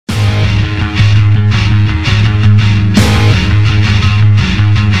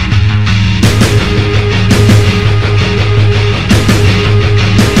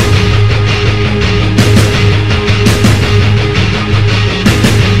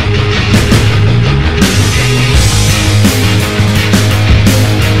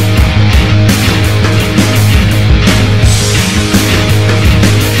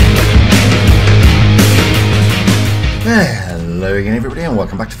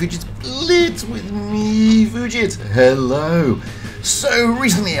back to Fujit's Blitz with me, Fujit. Hello. So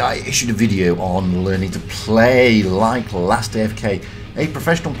recently I issued a video on learning to play like LastAFK, a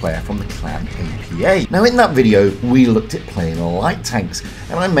professional player from the clan APA. Now in that video we looked at playing light tanks,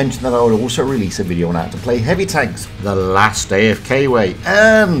 and I mentioned that I would also release a video on how to play heavy tanks the LastAFK way,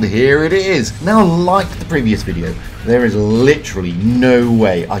 and here it is. Now like the previous video, there is literally no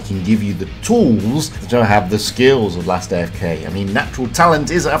way I can give you the tools to have the skills of LastAFK. I mean, natural talent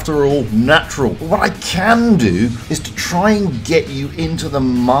is, after all, natural. But what I can do is to try and get you into the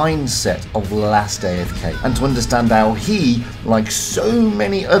mindset of LastAFK and to understand how he, like so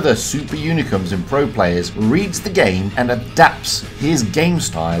many other super unicums and pro players, reads the game and adapts his game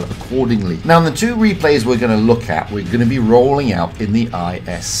style accordingly. Now, in the two replays we're going to look at, we're going to be rolling out in the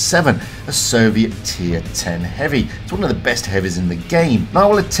IS-7, a Soviet Tier 10 heavy. It's one of the best heavies in the game. Now I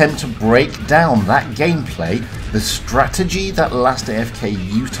will attempt to break down that gameplay, the strategy that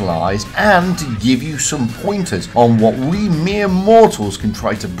LastAFK utilised, and to give you some pointers on what we mere mortals can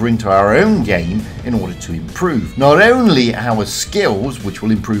try to bring to our own game in order to improve. Not only our skills, which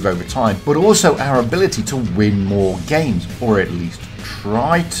will improve over time, but also our ability to win more games, or at least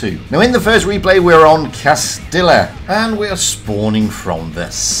try to. Now in the first replay we're on Castilla, and we are spawning from the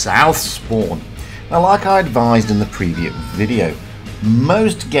south spawn. Now like I advised in the previous video,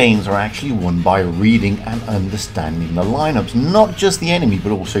 most games are actually won by reading and understanding the lineups, not just the enemy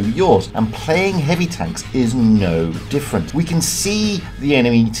but also yours, and playing heavy tanks is no different. We can see the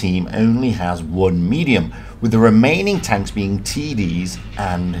enemy team only has one medium, with the remaining tanks being TDs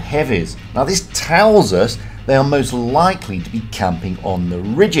and heavies. Now this tells us they are most likely to be camping on the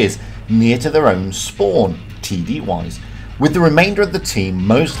ridges near to their own spawn, TD wise, with the remainder of the team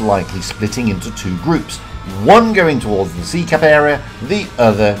most likely splitting into two groups, one going towards the C-cap area, the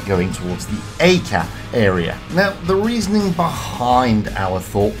other going towards the A-cap area. Now the reasoning behind our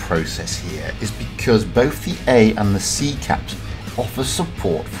thought process here is because both the A and the C-caps offer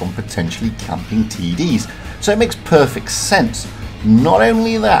support from potentially camping TDs, so it makes perfect sense. Not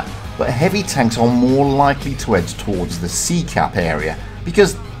only that, but heavy tanks are more likely to edge towards the C-cap area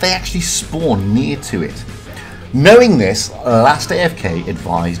because they actually spawn near to it. Knowing this, LastAFK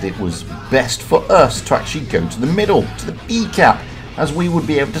advised it was best for us to actually go to the middle, to the B-cap, as we would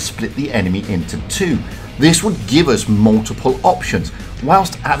be able to split the enemy into two. This would give us multiple options,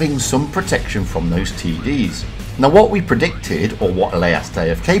 whilst having some protection from those TDs. Now what we predicted, or what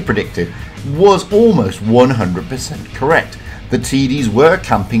LastAFK predicted, was almost 100% correct. The TDs were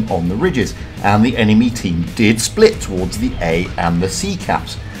camping on the ridges, and the enemy team did split towards the A and the C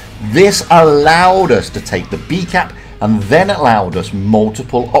caps. This allowed us to take the B cap, and then allowed us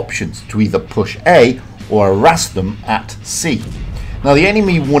multiple options to either push A or harass them at C. Now the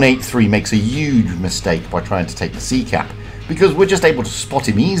enemy 183 makes a huge mistake by trying to take the C cap, because we're just able to spot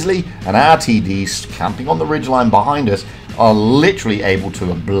him easily, and our TDs camping on the ridgeline behind us are literally able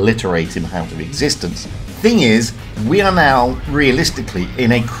to obliterate him out of existence. Thing is, we are now realistically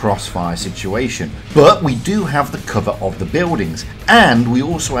in a crossfire situation, but we do have the cover of the buildings, and we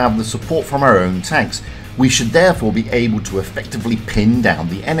also have the support from our own tanks. We should therefore be able to effectively pin down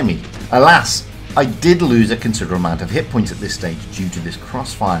the enemy. Alas, I did lose a considerable amount of hit points at this stage due to this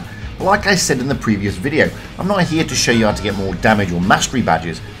crossfire. Like I said in the previous video, I'm not here to show you how to get more damage or mastery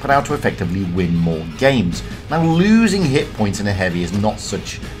badges, but how to effectively win more games. Now losing hit points in a heavy is not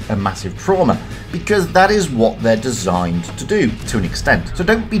such a massive trauma, because that is what they're designed to do, to an extent. So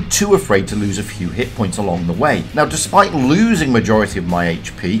don't be too afraid to lose a few hit points along the way. Now despite losing majority of my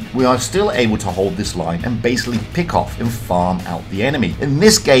HP, we are still able to hold this line and basically pick off and farm out the enemy. In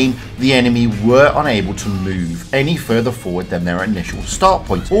this game, the enemy were unable to move any further forward than their initial start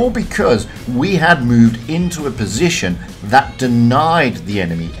point, all because we had moved into a position that denied the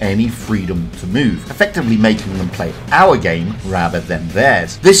enemy any freedom to move, effectively making them play our game rather than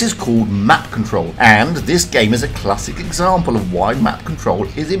theirs. This is called map control, and this game is a classic example of why map control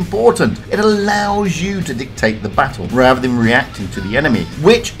is important. It allows you to dictate the battle rather than reacting to the enemy,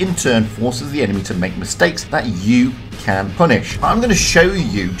 which in turn forces the enemy to make mistakes that you can punish. I'm going to show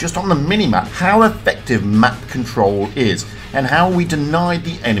you just on the minimap how effective map control is and how we denied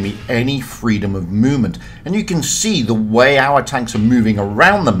the enemy any freedom of movement. And you can see the way our tanks are moving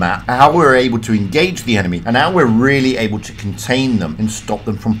around the map, how we're able to engage the enemy, and how we're really able to contain them and stop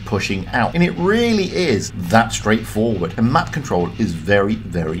them from pushing out. And it really is that straightforward, and map control is very,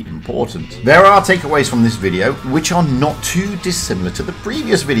 very important. There are takeaways from this video which are not too dissimilar to the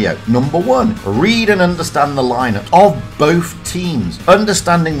previous video. Number one, read and understand the lineup of of both teams.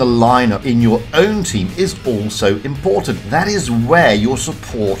 Understanding the lineup in your own team is also important. That is where your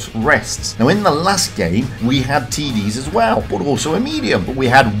support rests. Now in the last game we had TDs as well, but also a medium, but we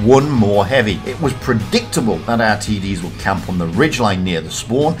had one more heavy. It was predictable that our TDs would camp on the ridgeline near the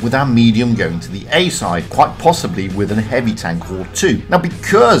spawn, with our medium going to the A side, quite possibly with a heavy tank or two. Now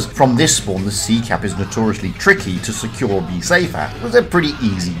because from this spawn the C cap is notoriously tricky to secure or be safe at, it was a pretty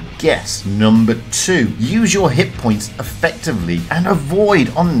easy guess. Number 2, use your hit points effectively and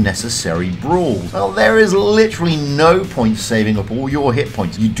avoid unnecessary brawls. Well, there is literally no point saving up all your hit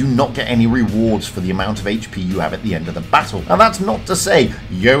points. You do not get any rewards for the amount of HP you have at the end of the battle. Now that's not to say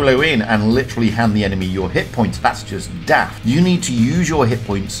YOLO in and literally hand the enemy your hit points. That's just daft. You need to use your hit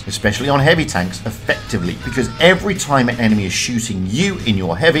points, especially on heavy tanks, effectively, because every time an enemy is shooting you in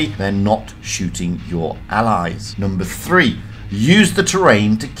your heavy, they're not shooting your allies. Number 3, use the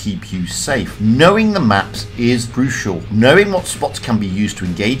terrain to keep you safe. Knowing the maps is crucial. Knowing what spots can be used to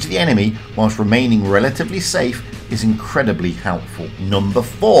engage the enemy whilst remaining relatively safe is incredibly helpful. Number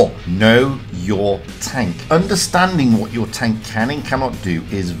 4, know your tank. Understanding what your tank can and cannot do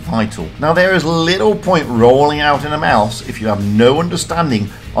is vital. Now there is little point rolling out in a mouse if you have no understanding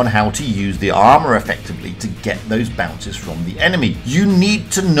on how to use the armor effectively to get those bounces from the enemy. You need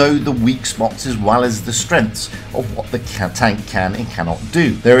to know the weak spots as well as the strengths of what the tank can and cannot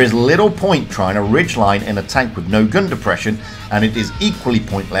do. There is little point trying a ridgeline in a tank with no gun depression, and it is equally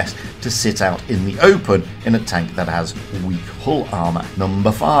pointless to sit out in the open in a tank that has weak hull armor.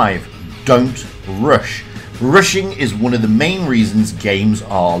 Number 5, don't rush. Rushing is one of the main reasons games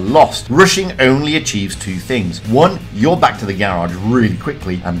are lost. Rushing only achieves 2 things. 1, you're back to the garage really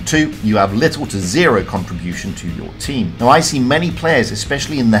quickly, and 2, you have little to zero contribution to your team. Now I see many players,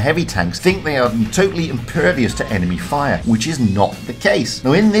 especially in the heavy tanks, think they are totally impervious to enemy fire, which is not the case.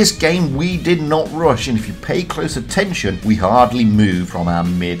 Now in this game we did not rush, and if you pay close attention, we hardly moved from our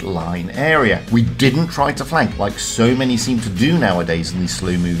mid-line area. We didn't try to flank like so many seem to do nowadays in these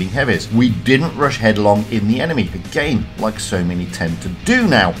slow moving heavies. We didn't rush headlong in the enemy, again, like so many tend to do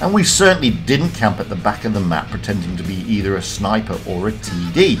now, and we certainly didn't camp at the back of the map pretending to be either a sniper or a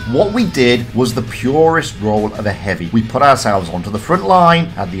TD. What we did was the purest role of a heavy. We put ourselves onto the front line,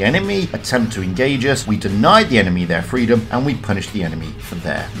 had the enemy attempt to engage us, we denied the enemy their freedom, and we punished the enemy for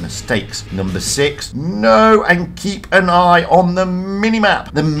their mistakes. Number 6, know and keep an eye on the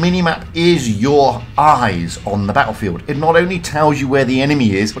minimap. The minimap is your eyes on the battlefield. It not only tells you where the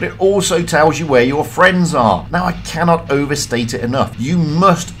enemy is, but it also tells you where your friends are. Now I cannot overstate it enough. You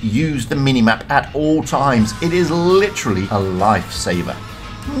must use the minimap at all times. It is literally a lifesaver.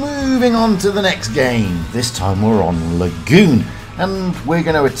 Moving on to the next game. This time we're on Lagoon, and we're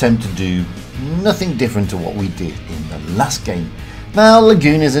going to attempt to do nothing different to what we did in the last game. Now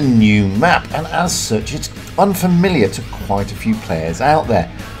Lagoon is a new map, and as such it's unfamiliar to quite a few players out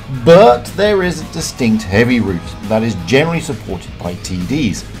there. But there is a distinct heavy route that is generally supported by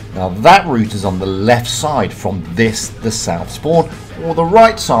TDs. Now that route is on the left side from the south spawn, or the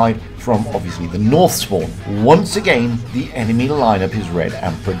right side from obviously the north spawn. Once again, the enemy lineup is read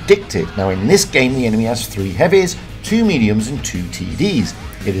and predicted. Now in this game the enemy has 3 heavies, 2 mediums and 2 TDs.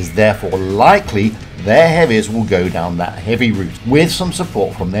 It is therefore likely their heavies will go down that heavy route with some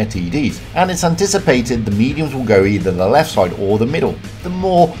support from their TDs, and it's anticipated the mediums will go either the left side or the middle, the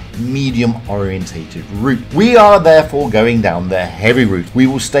more medium orientated route. We are therefore going down their heavy route. We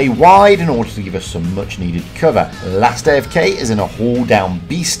will stay wide in order to give us some much needed cover. LastAFK is in a haul down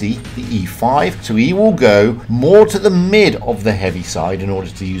beastie, the E5, so he will go more to the mid of the heavy side in order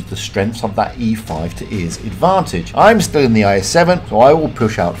to use the strengths of that E5 to his advantage. I'm still in the IS-7, so I will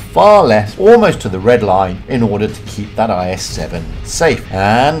push out far less, almost to the red line, in order to keep that IS-7 safe.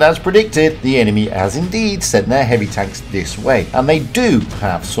 And as predicted, the enemy has indeed sent their heavy tanks this way, and they do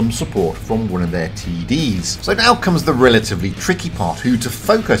have some support from one of their TDs. So now comes the relatively tricky part, who to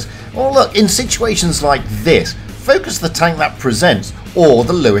focus. Well look, in situations like this, focus the tank that presents or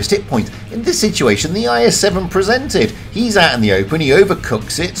the lowest hit point. In this situation the IS-7 presented. He's out in the open, he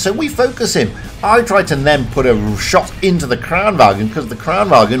overcooks it, so we focus him. I tried to then put a shot into the Kranwagen because the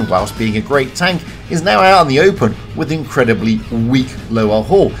Kranwagen, whilst being a great tank, is now out in the open with incredibly weak lower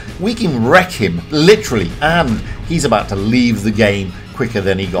hull. We can wreck him, literally, and he's about to leave the game quicker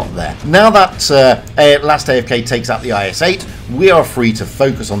than he got there. Now that LastAFK takes out the IS-8, we are free to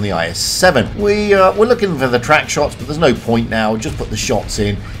focus on the IS-7. We're looking for the track shots, but there's no point now. Just put the shots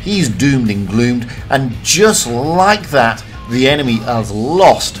in. He's doomed and gloomed, and just like that, the enemy has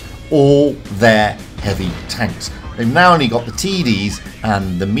lost all their heavy tanks. They've now only got the TDs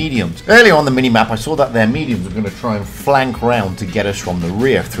and the mediums. Earlier on the minimap, I saw that their mediums were going to try and flank around to get us from the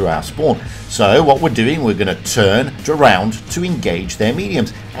rear through our spawn. So what we're doing, we're going to turn around to engage their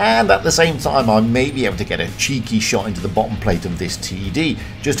mediums. And at the same time, I may be able to get a cheeky shot into the bottom plate of this TD,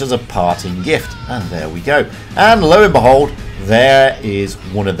 just as a parting gift. And there we go. And lo and behold, there is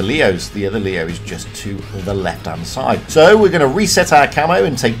one of the Leos. The other Leo is just to the left-hand side. So we're going to reset our camo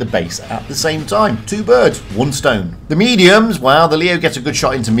and take the base at the same time. 2 birds, 1 stone. The mediums, well, the Leo gets a good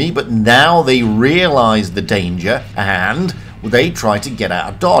shot into me, but now they realize the danger and they try to get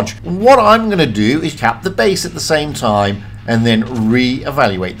out of dodge. What I'm going to do is cap the base at the same time and then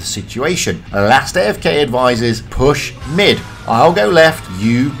re-evaluate the situation. LastAFK advises push mid. I'll go left,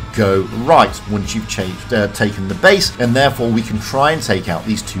 you go right once you've taken the base, and therefore we can try and take out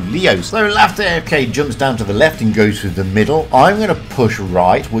these 2 Leos. So LastAFK jumps down to the left and goes through the middle. I'm going to push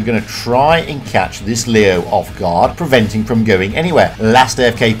right. We're going to try and catch this Leo off guard, preventing from going anywhere.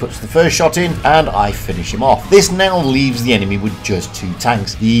 LastAFK puts the first shot in and I finish him off. This now leaves the enemy with just 2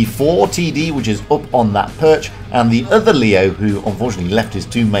 tanks. The 4 TD, which is up on that perch, and the other Leo, who unfortunately left his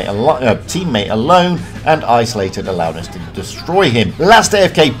teammate alone and isolated, allowed us to destroy him.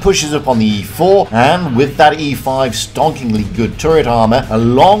 LastAFK pushes up on the E4, and with that E5 stonkingly good turret armor,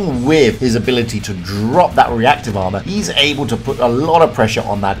 along with his ability to drop that reactive armor, he's able to put a lot of pressure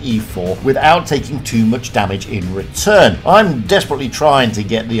on that E4 without taking too much damage in return. I'm desperately trying to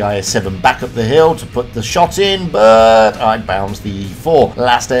get the IS-7 back up the hill to put the shot in, but I bounce the E4.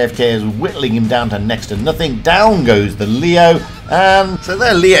 LastAFK is whittling him down to next to nothing. Down goes the Leo, and so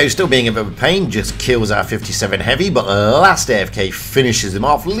their Leo, still being a bit of a pain, just kills our 57 heavy, but LastAFK finishes him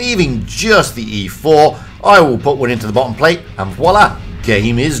off, leaving just the E4. I will put one into the bottom plate, and voila,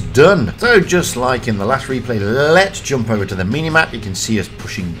 game is done. So just like in the last replay, let's jump over to the minimap. You can see us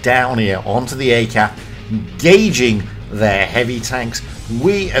pushing down here onto the A-cap, engaging their heavy tanks.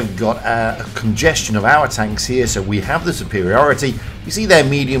 We have got a congestion of our tanks here, so we have the superiority. We see their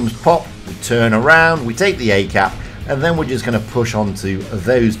mediums pop, we turn around, we take the A-cap, and then we're just going to push onto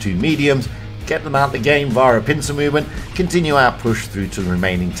those 2 mediums, get them out the game via a pincer movement, continue our push through to the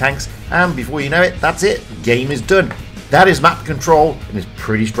remaining tanks, and before you know it, that's it, game is done. That is map control, and it's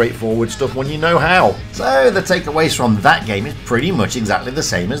pretty straightforward stuff when you know how. So the takeaways from that game is pretty much exactly the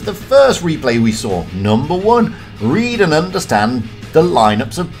same as the first replay we saw. Number 1, read and understand the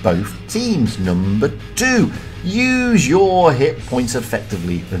lineups of both teams. Number 2, use your hit points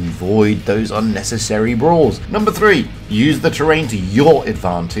effectively and avoid those unnecessary brawls. Number 3, use the terrain to your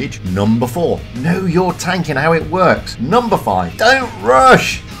advantage. Number 4, know your tank and how it works. Number 5, don't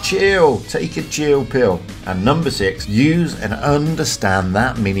rush. Chill, take a chill pill. And number 6, use and understand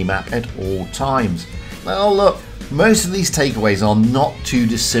that minimap at all times. Now look, most of these takeaways are not too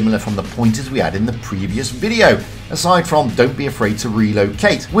dissimilar from the pointers we had in the previous video, aside from don't be afraid to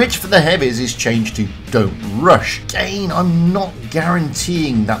relocate, which for the heavies is changed to don't rush. Again, I'm not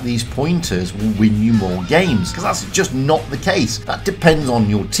guaranteeing that these pointers will win you more games, because that's just not the case. That depends on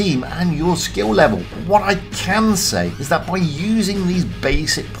your team and your skill level. What I can say is that by using these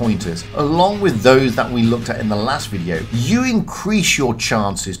basic pointers, along with those that we looked at in the last video, you increase your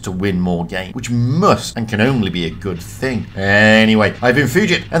chances to win more games, which must and can only be a good thing. Anyway, I've been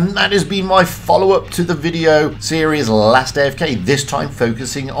Fujit, and that has been my follow-up to the video series LastAFK, this time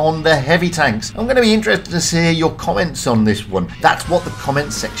focusing on the heavy tanks. I'm going to be interested to hear your comments on this one. That's what the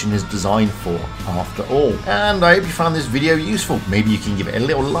comment section is designed for, after all. And I hope you found this video useful. Maybe you can give it a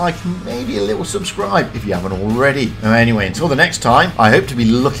little like, maybe a little subscribe if you haven't already. Anyway, until the next time, I hope to be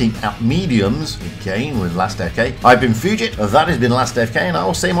looking at mediums again with LastAFK. I've been Fujit, that has been LastAFK, and I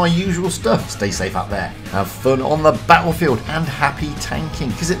will say my usual stuff. Stay safe out there, have fun on the battlefield, and happy tanking,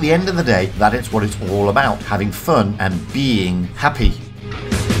 because at the end of the day, that is what it's all about, having fun and being happy.